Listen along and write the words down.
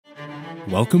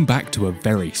Welcome back to a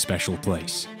very special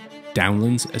place,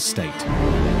 Downlands Estate.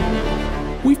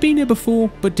 We've been here before,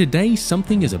 but today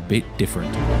something is a bit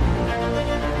different.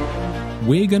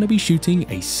 We're going to be shooting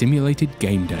a simulated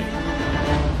game day.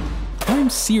 I'm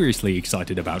seriously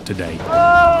excited about today.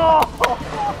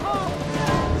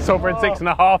 Silver in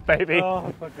 6.5, baby.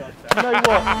 Oh, for God's sake. You know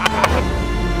what?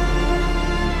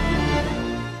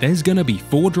 There's going to be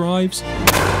 4 drives,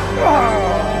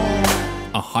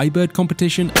 a high bird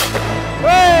competition,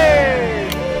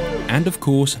 and of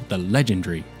course the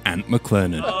legendary Ant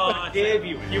McClernand. Oh, I gave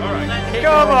you. You were right.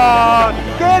 Come on,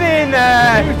 get in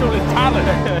there. Used all his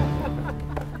talent.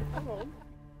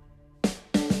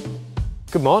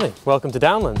 Good morning, welcome to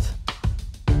Downlands.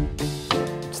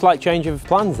 Slight change of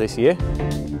plans this year.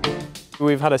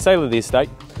 We've had a sale of the estate,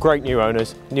 great new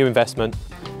owners, new investment,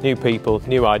 new people,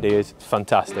 new ideas, it's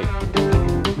fantastic.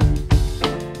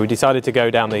 We decided to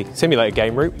go down the simulator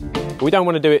game route. But we don't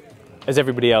want to do it as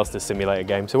everybody else does simulator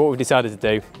games, so what we've decided to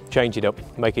do, change it up,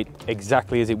 make it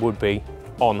exactly as it would be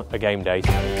on a game day.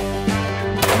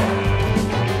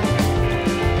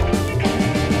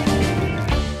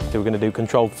 So we're going to do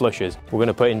controlled flushes, we're going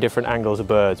to put in different angles of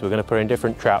birds, we're going to put in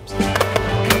different traps.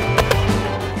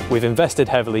 We've invested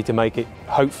heavily to make it,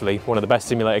 hopefully, one of the best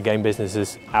simulator game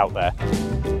businesses out there.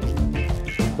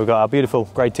 We've got our beautiful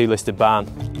Grade 2 listed barn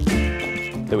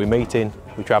that we meet in,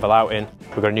 we travel out in.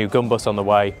 We've got a new gun bus on the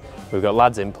way, we've got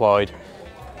lads employed.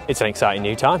 It's an exciting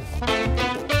new time.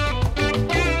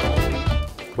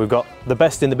 We've got the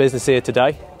best in the business here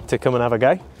today to come and have a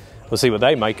go. We'll see what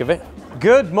they make of it.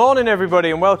 Good morning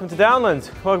everybody and welcome to Downlands.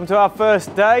 Welcome to our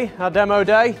first day, our demo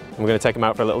day. And we're going to take them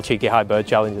out for a little cheeky high bird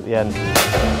challenge at the end.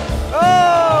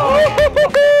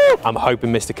 Oh! I'm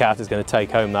hoping Mr. Carter's going to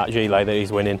take home that gilet that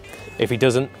he's winning. If he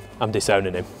doesn't, I'm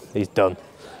disowning him. He's done.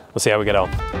 We'll see how we get on.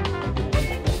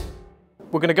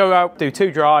 We're going to go out, do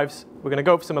 2 drives. We're going to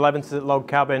go up some 11s at log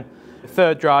cabin.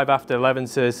 Third drive after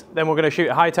 11s. Then we're going to shoot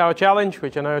a high tower challenge,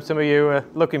 which I know some of you are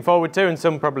looking forward to and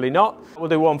some probably not. We'll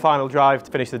do 1 final drive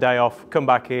to finish the day off, come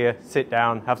back here, sit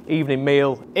down, have an evening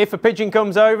meal. If a pigeon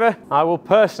comes over, I will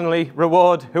personally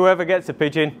reward whoever gets a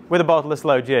pigeon with a bottle of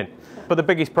slow gin. But the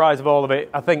biggest prize of all of it,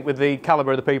 I think with the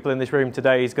calibre of the people in this room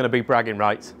today, is going to be bragging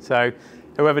rights. So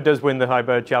whoever does win the high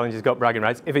bird challenge has got bragging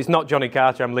rights. If it's not Johnny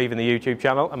Carter, I'm leaving the YouTube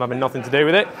channel. I'm having nothing to do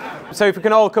with it. So if we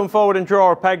can all come forward and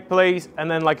draw a peg, please.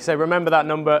 And then, like I say, remember that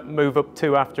number, move up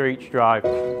 2 after each drive.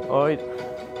 All right.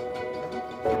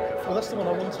 Well, that's the one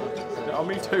I wanted. Oh,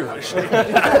 me too, actually.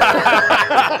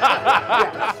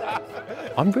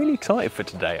 I'm really excited for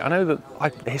today. I know that I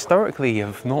historically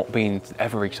have not been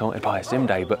ever excited by a sim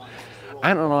day, but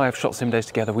Ant and I have shot sim days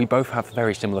together. We both have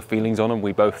very similar feelings on them.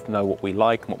 We both know what we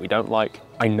like and what we don't like.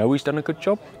 I know he's done a good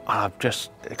job. I'm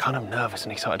just kind of nervous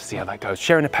and excited to see how that goes.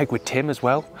 Sharing a peg with Tim as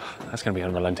well. That's going to be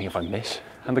unrelenting if I miss.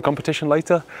 And the competition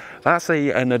later, that's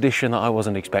an addition that I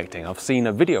wasn't expecting. I've seen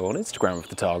a video on Instagram of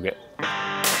the target.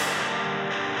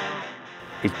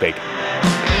 He's big.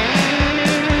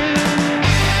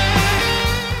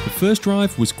 The first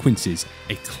drive was Quincy's,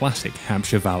 a classic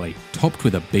Hampshire Valley, topped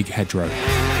with a big hedgerow.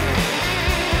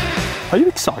 Are you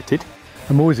excited?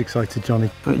 I'm always excited, Johnny.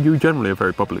 You're generally a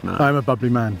very bubbly man. I'm a bubbly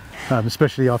man,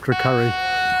 especially after a curry.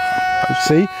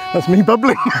 See, that's me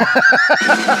bubbling.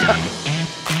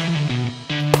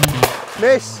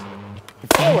 Miss.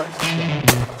 Forward.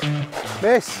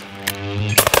 Miss.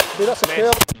 Dude, that's a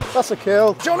kill. That's a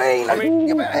kill. Johnny,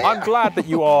 I'm glad that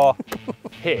you are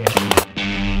here.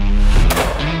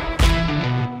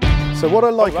 So what I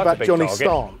like that's a about big Johnny's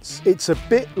target. stance, it's a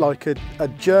bit like a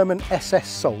German SS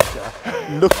soldier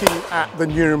looking at the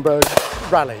Nuremberg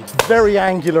rally. It's very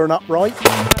angular and upright,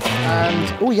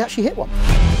 and oh, he actually hit one.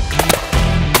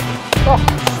 Oh,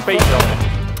 speed on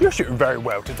it. You're shooting very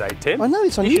well today, Tim. I know,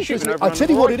 it's unusual, isn't it? I'll tell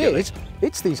you what it is,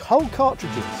 it's these whole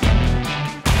cartridges.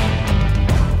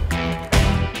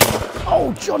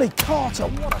 Oh, Johnny Carter,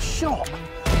 what a shot!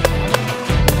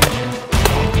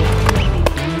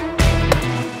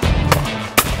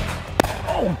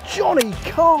 Oh, Johnny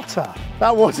Carter!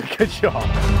 That was a good shot.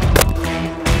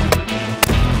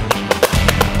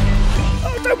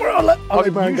 Oh, don't worry, I'll let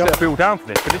usually I feel down for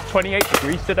this, but it's 28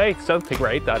 degrees today,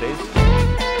 centigrade that is.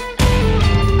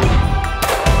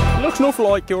 It looks an awful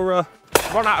like you're run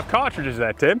out of cartridges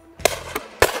there, Tim.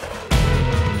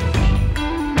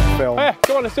 Film. Oh yeah,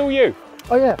 come on, it's all you.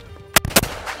 Oh yeah,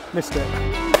 missed it.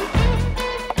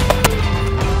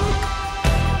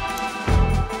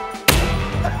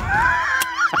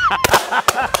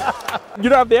 You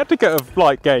don't have the etiquette of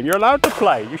flight game. You're allowed to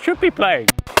play. You should be playing.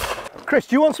 Chris,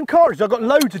 do you want some cartridges? I've got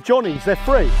loads of Johnnies, they're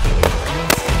free.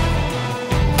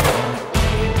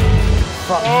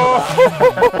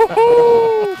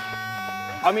 Oh.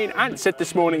 I mean, Ant said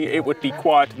this morning it would be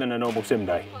quieter than a normal sim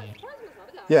day.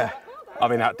 Yeah. I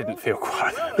mean, that didn't feel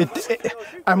quiet.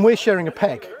 And we're sharing a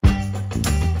peg.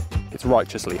 It's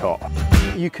righteously hot.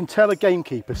 You can tell a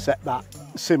gamekeeper set that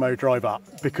Simo drive up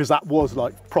because that was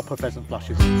like proper pheasant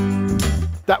flushes.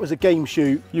 That was a game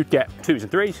shoot. You'd get 2s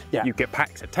and 3s, Yeah. you'd get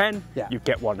packs at 10, Yeah. you'd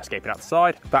get one escaping out the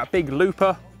side. That big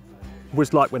looper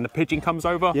was like when the pigeon comes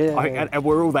over, Yeah, I think, yeah. And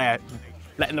we're all there,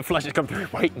 letting the flushes come through,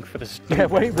 waiting for the Yeah,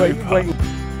 wait.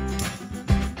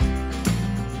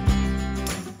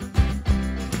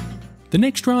 The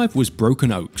next drive was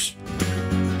Broken Oaks.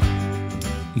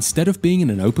 Instead of being in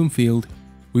an open field,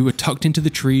 we were tucked into the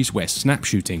trees where snap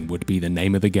shooting would be the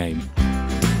name of the game.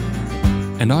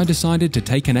 And I decided to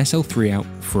take an SL3 out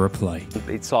for a play.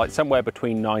 It's like somewhere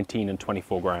between 19 and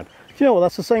 24 grand. Do you know what?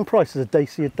 That's the same price as a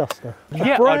Dacia Duster.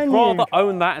 Yeah, I'd rather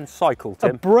own that and cycle, A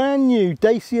Tim. brand new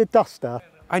Dacia Duster.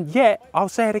 And yet, I'll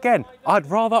say it again, I'd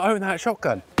rather own that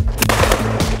shotgun.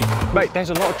 Mate, there's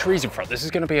a lot of trees in front. This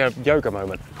is going to be a yoga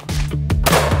moment.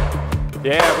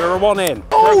 Yeah, we're a one in.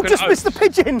 Oh, Broken just Oaks. missed the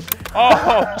pigeon.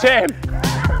 Oh, Tim!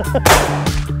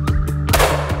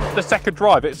 The second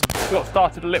drive, it's got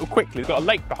started a little quickly. We've got a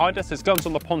lake behind us, there's guns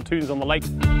on the pontoons on the lake.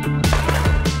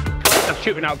 I'm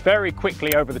shooting out very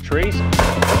quickly over the trees.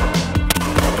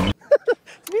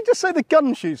 Did you just say the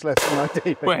gun shoots less than I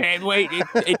do? Wait,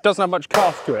 it doesn't have much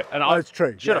cast to it. And I it's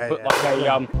true. should have Yeah, put yeah,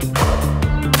 like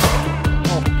a,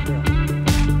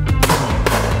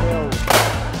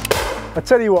 I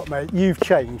tell you what, mate, you've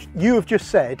changed. You have just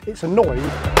said it's annoying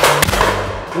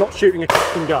not shooting a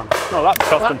custom gun. no, that's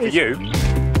custom for is- you.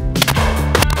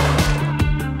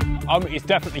 It's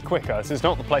definitely quicker. This is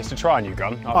not the place to try a new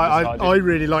gun. I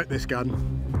really like this gun.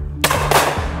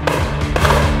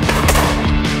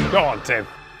 Go on, Tim.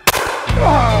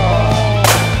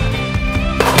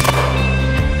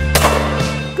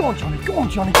 Go on, Johnny, go on,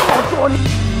 Johnny, go on, Johnny.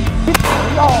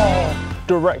 Oh.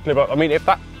 Directly above. I mean, if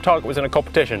that target was in a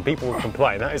competition, people would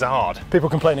complain. That is hard. People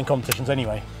complain in competitions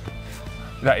anyway.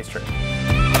 That is true.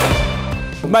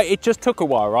 Mate, it just took a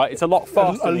while, right? It's a lot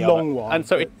faster. A than the long other. while. And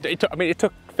so it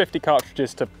took 50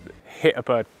 cartridges to hit a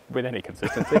bird with any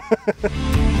consistency.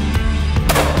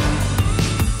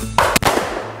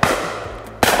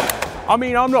 I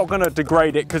mean, I'm not going to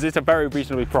degrade it because it's a very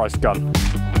reasonably priced gun.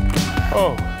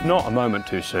 Oh, not a moment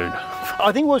too soon.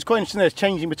 I think what's quite interesting there is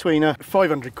changing between a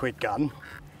 500 quid gun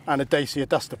and a Dacia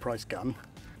Duster price gun,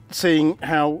 seeing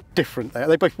how different they are.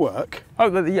 They both work. Oh,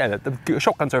 the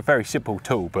shotguns are a very simple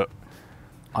tool, but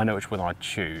I know which one I'd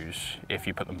choose if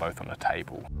you put them both on a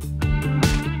table.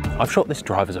 I've shot this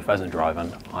drive as a pheasant drive,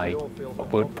 and I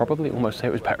would probably almost say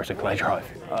it was better as a clay drive.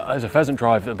 As a pheasant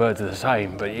drive, the birds are the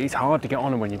same, but it's hard to get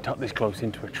on them when you tuck this close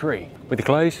into a tree. With the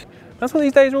clays, that's what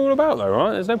these days are all about though,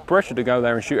 right? There's no pressure to go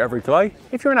there and shoot every clay.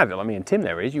 If you're an adult, like me and Tim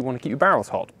there is, you want to keep your barrels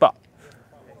hot, but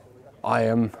I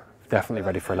am definitely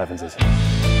ready for 11s.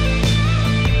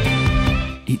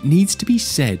 It needs to be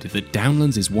said that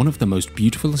Downlands is one of the most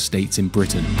beautiful estates in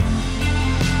Britain.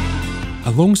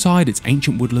 Alongside its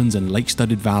ancient woodlands and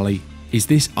lake-studded valley is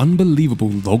this unbelievable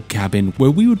log cabin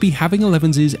where we would be having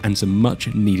 11s and some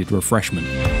much needed refreshment.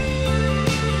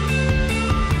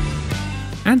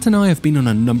 Ant and I have been on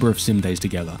a number of sim days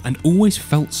together and always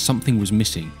felt something was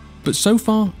missing, but so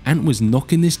far Ant was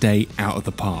knocking this day out of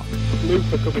the park.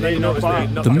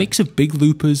 The mix of big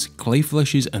loopers, clay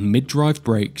flushes and mid-drive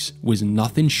brakes was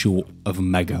nothing short of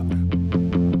mega.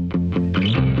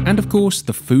 And of course,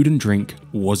 the food and drink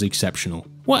was exceptional.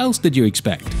 What else did you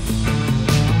expect?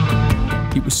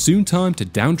 It was soon time to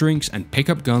down drinks and pick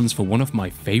up guns for one of my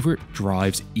favourite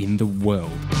drives in the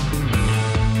world.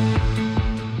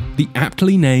 The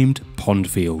aptly named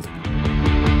Pondfield.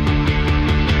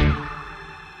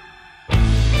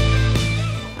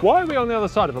 Why are we on the other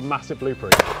side of a massive looper?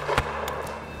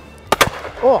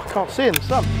 Oh, I can't see in the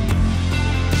sun.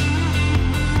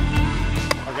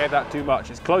 I gave that too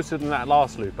much. It's closer than that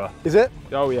last looper. Is it?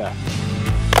 Oh yeah.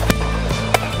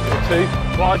 2.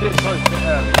 Well, I did close it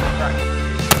early.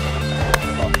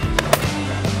 No!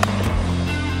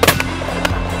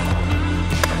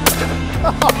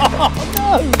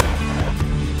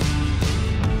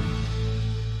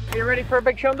 Are you ready for a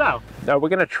big showdown? No, we're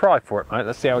going to try for it, mate.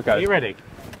 Let's see how it goes. Are you ready?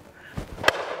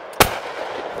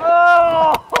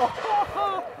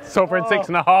 Oh! Sovereign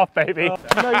 6.5, baby.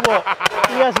 You know what?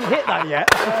 He hasn't hit that yet.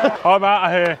 I'm out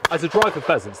of here. As a drive for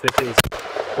pheasants, this is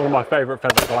one of my favourite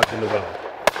pheasant drives in the world.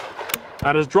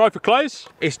 And as a drive for clays,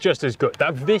 it's just as good.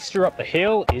 That vista up the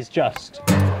hill is just...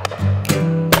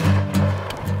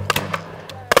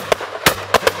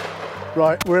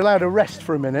 Right, we're allowed to rest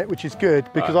for a minute, which is good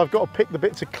because I've got to pick the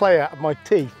bits of clay out of my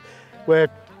teeth where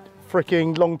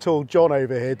freaking long tall John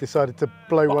over here decided to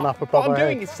blow one up above What I'm my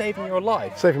doing head. is saving your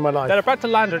life. Saving my life. They're about to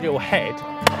land on your head.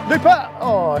 Looper!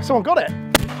 Oh, someone got it.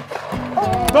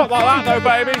 Not like that though,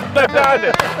 baby.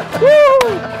 Left-handed. Woo!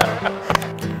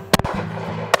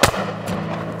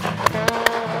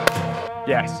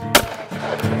 Yes.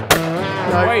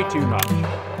 No. Way too much.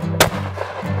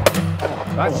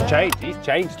 That's changed. He's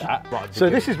changed that. Right. So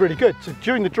this is really good. So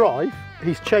during the drive,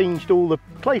 he's changed all the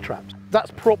play traps.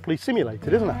 That's properly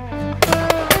simulated, isn't it?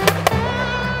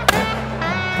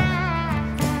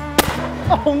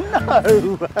 Oh no!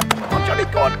 Oh Johnny,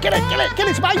 go on, get it, get it, get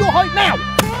it! It's about your height now!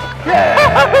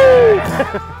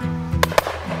 Yeah!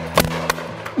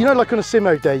 You know, like on a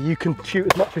Simo day, you can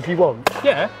shoot as much as you want.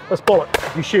 Yeah. That's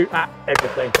bollocks. You shoot at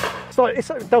everything. It's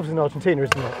like Dubs in Argentina,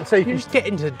 isn't it? So you You're can just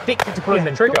getting addicted to pulling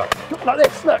the trigger. like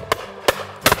this, look.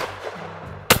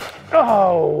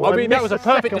 Oh, I mean, that missed was a the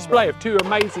perfect second display one. of two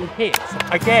amazing hits.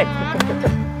 Again.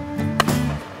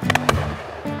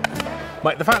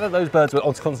 Mate, the fact that those birds were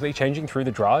constantly changing through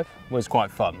the drive was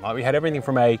quite fun. Like, we had everything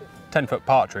from a 10-foot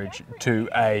partridge to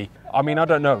a, I mean, I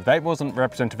don't know, that wasn't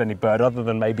representative of any bird other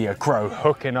than maybe a crow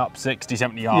hooking up 60,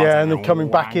 70 yards. Yeah, and then coming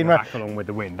back in. Back along with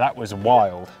the wind. That was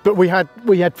wild. But we had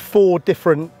 4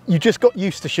 different. You just got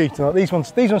used to shooting like these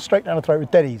ones. These ones straight down the throat were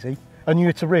dead easy, and you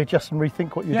had to readjust and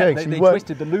rethink what you're doing. They, so they you weren't,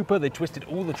 twisted the looper, they twisted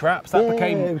all the traps. That yeah,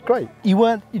 became. it was great. You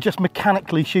weren't just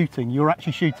mechanically shooting. You were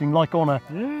actually shooting like on a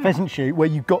pheasant shoot, where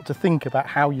you got to think about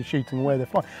how you're shooting and where they're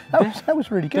flying. That was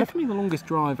really good. Definitely the longest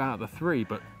drive out of the 3,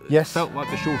 but yes, felt like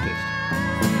the shortest.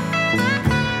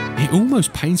 It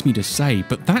almost pains me to say,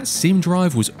 but that sim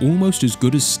drive was almost as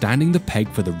good as standing the peg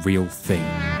for the real thing.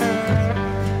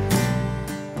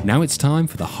 Now it's time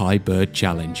for the high bird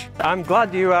challenge. I'm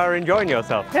glad you are enjoying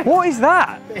yourself. What is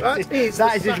that?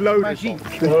 that is his loaded.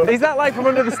 Is that like from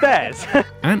under the stairs?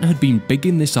 Ant had been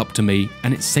bigging this up to me,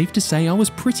 and it's safe to say I was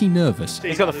pretty nervous.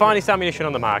 He's got the finest ammunition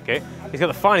on the market. He's got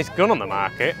the finest gun on the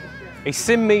market. He's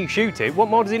seen me shoot it. What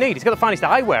more does he need? He's got the finest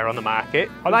eyewear on the market.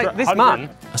 Like, this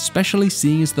man... Especially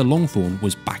seeing as the Longthorn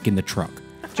was back in the truck.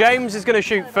 James is going to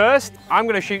shoot first. I'm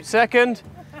going to shoot second.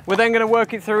 We're then going to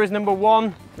work it through as number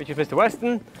 1, which is Mr.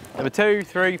 Weston. Number 2,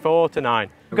 3, 4 to 9.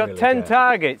 We've got 10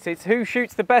 targets. It's who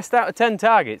shoots the best out of 10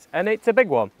 targets, and it's a big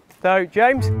one. So,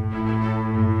 James.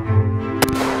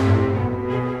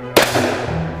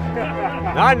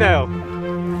 9-0.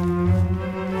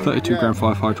 32 gram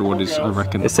 5 hydro wad is, I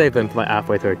reckon. Let's save them for like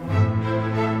halfway through.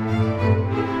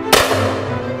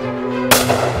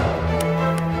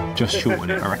 Just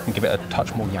shorten it, I reckon. Give it a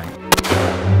touch more yank.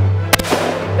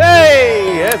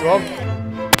 Hey, there's one.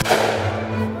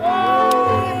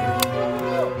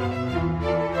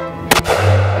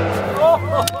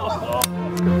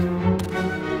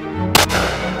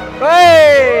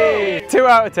 Hey! 2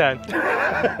 out of 10.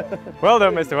 Well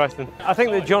done, Mr. Weston. I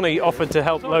think that Johnny offered to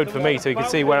help load for me so he could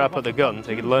see where I put the gun,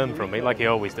 so he could learn from me, like he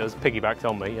always does, piggybacks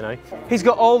on me, you know. He's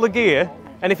got all the gear,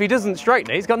 and if he doesn't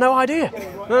straighten it, he's got no idea.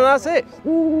 No, that's it.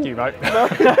 Thank you, mate.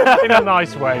 In a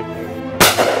nice way.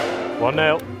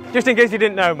 1-0. Just in case you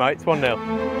didn't know, mate, it's 1-0.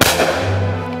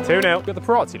 2-0. Got the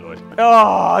Parazzi, Lloyd.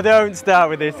 Oh, don't start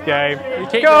with this game.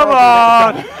 Come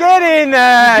on, get in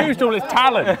there. He used all his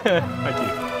talent. Thank you.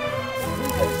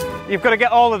 You've got to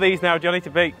get all of these now, Johnny, to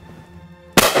beat.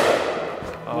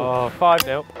 Oh,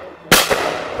 5-0.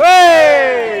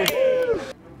 Hey!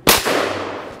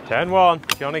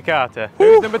 10-1, Johnny Carter.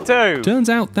 Who's number 2? Turns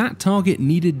out that target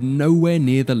needed nowhere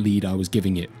near the lead I was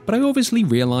giving it, but I obviously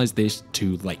realised this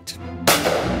too late.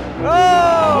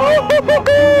 Oh!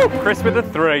 Chris with a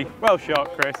 3. Well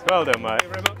shot, Chris. Well done, mate.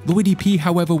 Lloydie P,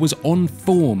 however, was on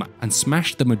form and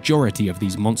smashed the majority of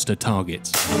these monster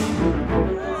targets.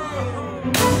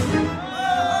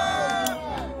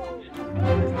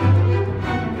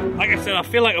 Like I said, I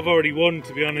feel like I've already won,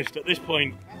 to be honest. At this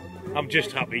point, I'm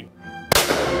just happy.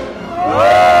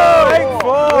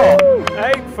 8-4!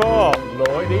 8-4!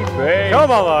 Lloydie P.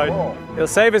 Come on, Lloyd. He'll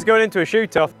save us going into a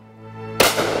shoot-off.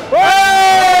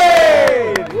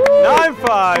 Hey!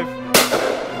 9-5!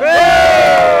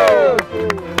 Hey!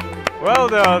 Well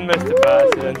done, Mr.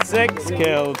 Patterson. 6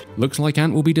 killed. Looks like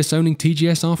Ant will be disowning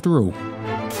TGS after all.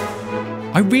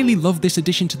 I really love this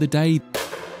addition to the day.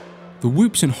 The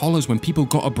whoops and hollers when people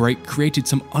got a break created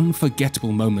some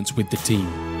unforgettable moments with the team.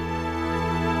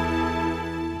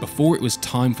 Before it was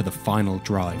time for the final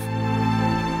drive.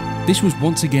 This was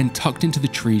once again tucked into the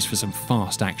trees for some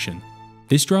fast action.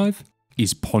 This drive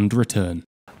is Pond Return.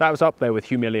 That was up there with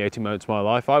humiliating moments of my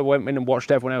life. I went in and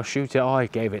watched everyone else shoot it. I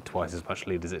gave it twice as much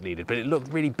lead as it needed, but it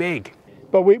looked really big.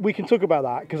 But we can talk about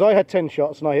that, because I had 10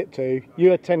 shots and I hit 2. You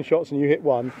had 10 shots and you hit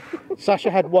 1. Sasha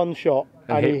had 1 shot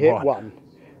and he hit 1.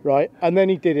 right? And then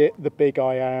he did it, the big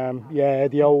I am, yeah,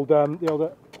 the old,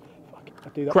 fuck it, I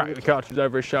do that. Crack the cartridge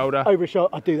over his shoulder. Over his shoulder,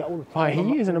 I do that all the time. Like,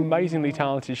 he is an amazingly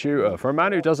talented shooter for a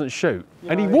man who doesn't shoot, You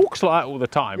and he know, walks like that all the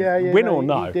time. Yeah, yeah, win or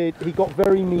no. He did. He got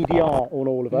very mediar on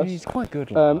all of us. He's quite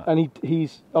good. Like and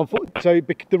he's so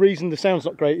the reason the sound's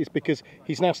not great is because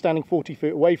he's now standing 40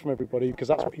 feet away from everybody because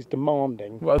that's what he's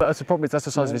demanding. Well, that's the problem. Is that's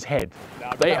the size of his head.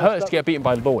 It hurts to get beaten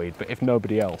by Lloyd, but if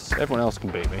nobody else, everyone else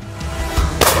can beat me.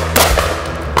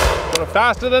 Got it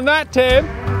faster than that, Tim.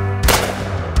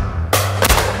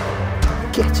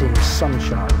 Get in,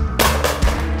 sunshine.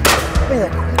 Look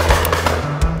at that.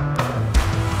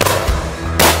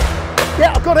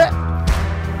 Yeah, I've got it.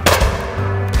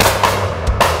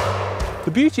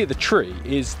 The beauty of the tree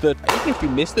is that even if you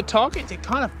miss the target, it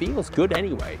kind of feels good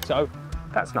anyway. So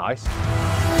that's nice.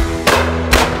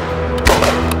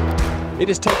 It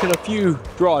has taken a few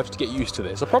drives to get used to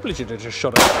this. I probably should have just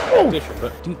shot it in competition,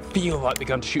 but it didn't feel like the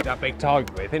gun to shoot that big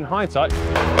target with. In hindsight,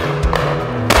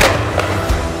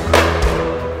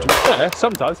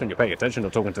 sometimes when you're paying attention or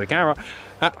talking to the camera,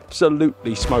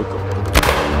 absolutely smokeable.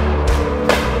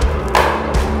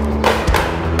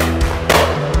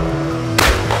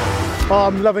 Oh,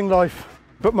 I'm loving life,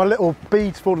 but my little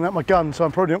bead's falling out my gun, so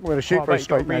I'm probably not going to shoot very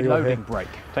straight now. Reloading brake.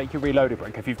 Take your reloading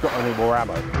brake if you've got any more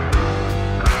ammo.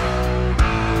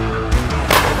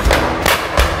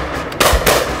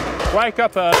 Wake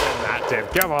up early than that, Tim.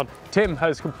 Come on. Tim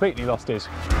has completely lost his.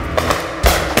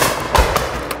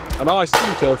 And I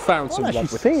seem to have found some love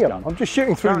with this gun. I'm just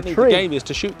shooting through Apparently the tree. The game is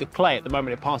to shoot the clay at the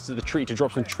moment it passes the tree to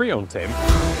drop some tree on Tim.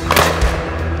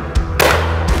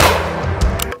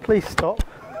 Please stop.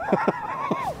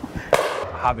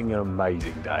 Having an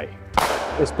amazing day.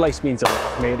 This place means a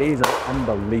lot to me. It is an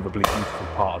unbelievably beautiful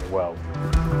part of the world.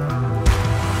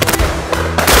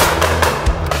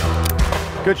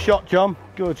 Good shot, John.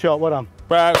 Good shot. Well done.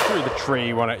 Well, through the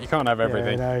tree, wasn't it? You can't have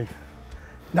everything. Yeah,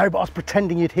 no, but I was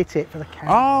pretending you'd hit it for the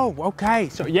camera. Oh, okay.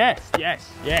 So yes. Oh.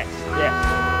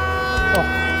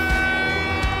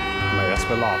 Mate, that's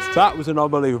for last. That was an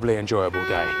unbelievably enjoyable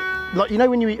day. Like, you know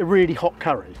when you eat a really hot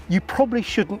curry, you probably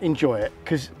shouldn't enjoy it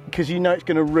because you know it's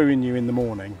going to ruin you in the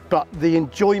morning. But the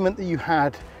enjoyment that you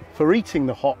had for eating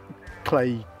the hot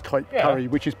clay type curry,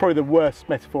 which is probably the worst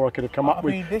metaphor I could have come up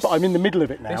with, but I'm in the middle of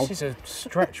it now. This is a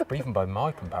stretch, even by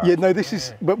my comparison. Yeah, no, this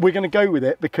is, but we're going to go with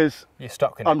it because you're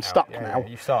stuck in it. I'm stuck now. Yeah,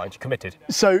 you've started, you're committed.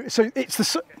 So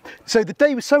the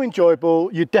day was so enjoyable.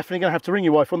 You're definitely going to have to ring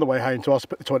your wife on the way home to ask to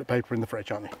put the toilet paper in the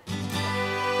fridge, aren't you?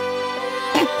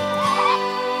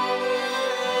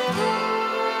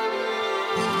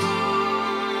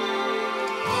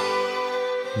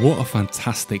 What a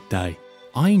fantastic day.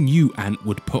 I knew Ant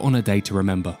would put on a day to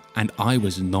remember, and I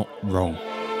was not wrong.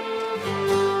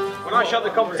 When I shot the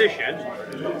competition,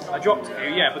 I dropped a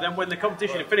few, but then when the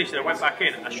competition had finished and I went back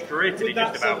in, I straighted it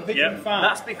just about.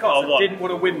 That's because I didn't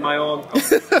want to win my own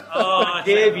competition. I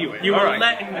gave you it. You were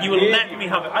letting me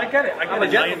have it. I get it, I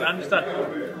understand.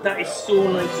 That is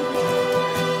so nice of you.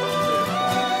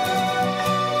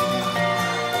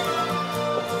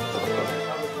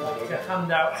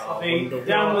 Hand out the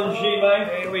Downlands gilet.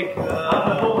 Here we go.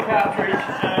 And the full cartridge.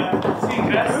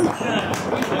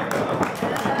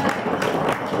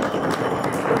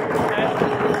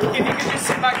 If you could just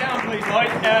sit back down, please, Lloyd.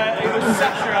 It was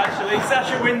Sasha actually.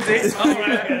 Sasha wins it.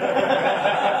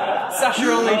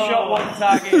 Sasha only shot one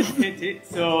target and hit it,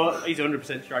 so he's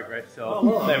 100% strike rate.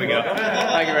 So there we go.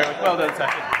 Thank you very much. Well done,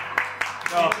 Sasha.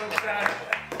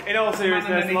 In all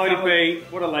seriousness, Lloyd B,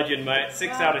 what a legend, mate.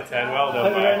 6 out of 10. Well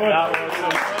done, mate. That was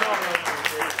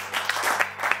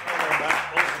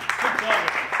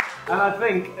and I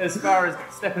think, as far as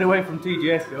stepping away from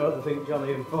TGS goes, I think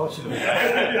Johnny, unfortunately.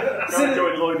 Seeing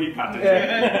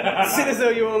as though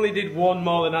you only did one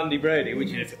more than Andy Brady,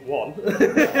 which is 1.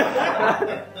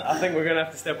 I think we're going to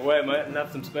have to step away, mate, and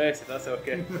have some space if that's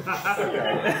okay. We've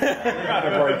had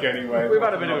a break anyway. We've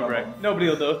had a bit of a break. Nobody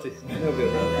will notice.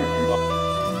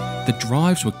 The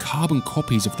drives were carbon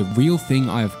copies of the real thing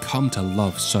I have come to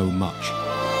love so much.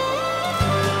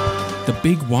 The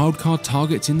big wildcard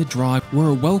targets in the drive were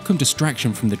a welcome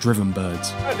distraction from the driven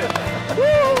birds.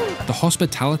 The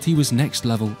hospitality was next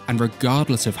level, and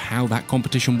regardless of how that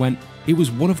competition went, it was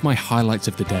one of my highlights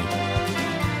of the day.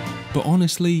 But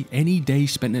honestly, any day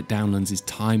spent at Downlands is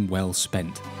time well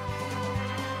spent.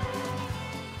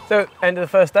 So, end of the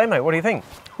first day, mate. What do you think?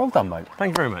 Well done, mate.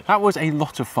 Thank you very much. That was a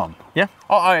lot of fun. Yeah?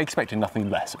 I expected nothing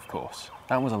less, of course.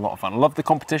 That was a lot of fun. I loved the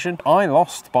competition. I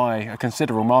lost by a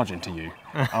considerable margin to you,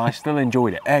 and I still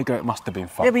enjoyed it. Ergo, it must have been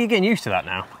fun. Yeah, but you're getting used to that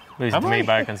now. Losing to me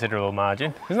by a considerable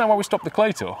margin. Isn't that why we stopped the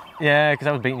clay tour? Yeah, because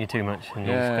I was beating you too much, and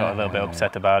you just got a little bit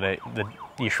upset about it.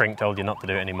 your shrink told you not to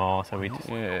do it anymore, so we just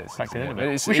packed it in a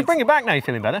bit. We should bring it back now. You're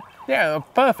feeling better? Yeah,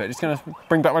 perfect. It's going to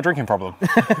bring back my drinking problem.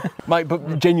 Mate,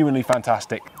 but genuinely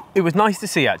fantastic. It was nice to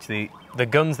see, actually, the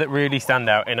guns that really stand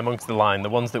out in amongst the line, the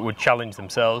ones that would challenge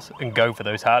themselves and go for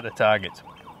those harder targets.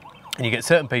 And you get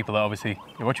certain people that obviously,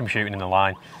 you watch them shooting in the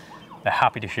line, they're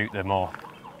happy to shoot the more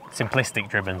simplistic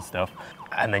driven stuff.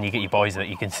 And then you get your boys that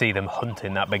you can see them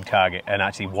hunting that big target and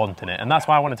actually wanting it. And that's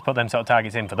why I wanted to put them sort of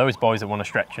targets in, for those boys that want to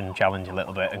stretch and challenge a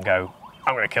little bit and go,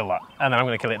 I'm going to kill that. And then I'm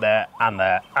going to kill it there and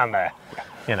there and there.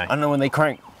 You know. I know when they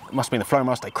crank, it must be in the flow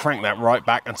mask, they crank that right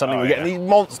back and suddenly we get these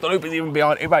monster loopers even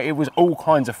behind it. It was all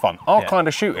kinds of fun. Our kind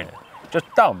of shooting. Just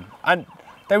dumb. And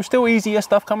there was still easier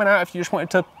stuff coming out if you just wanted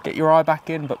to get your eye back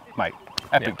in, but mate,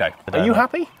 epic day. Are you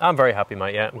happy? I'm very happy,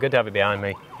 mate, yeah. I'm good to have it behind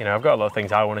me. You know, I've got a lot of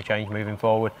things I want to change moving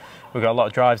forward. We've got a lot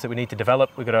of drives that we need to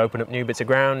develop. We've got to open up new bits of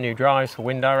ground, new drives for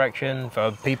wind direction,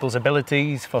 for people's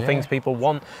abilities, for things people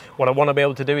want. What I want to be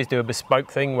able to do is do a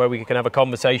bespoke thing where we can have a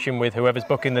conversation with whoever's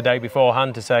booking the day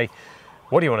beforehand to say,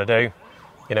 what do you want to do?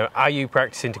 You know, are you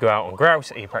practicing to go out on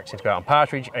grouse? Are you practicing to go out on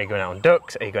partridge? Are you going out on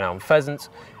ducks? Are you going out on pheasants?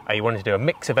 Are you wanting to do a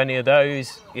mix of any of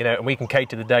those? You know, and we can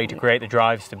cater the day to create the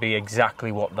drives to be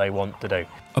exactly what they want to do.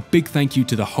 A big thank you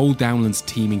to the whole Downlands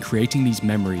team in creating these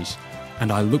memories,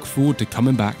 and I look forward to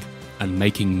coming back and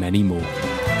making many more.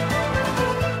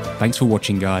 Thanks for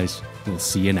watching, guys. We'll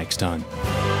see you next time.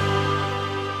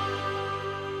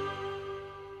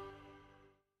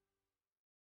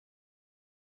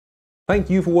 Thank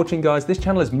you for watching, guys. This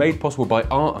channel is made possible by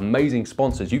our amazing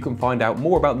sponsors. You can find out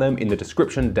more about them in the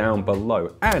description down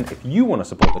below. And if you want to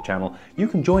support the channel, you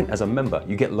can join as a member.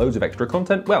 You get loads of extra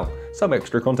content, well, some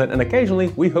extra content, and occasionally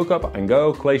we hook up and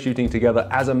go clay shooting together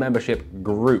as a membership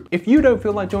group. If you don't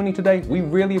feel like joining today, we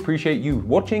really appreciate you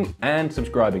watching and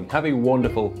subscribing. Have a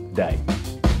wonderful day.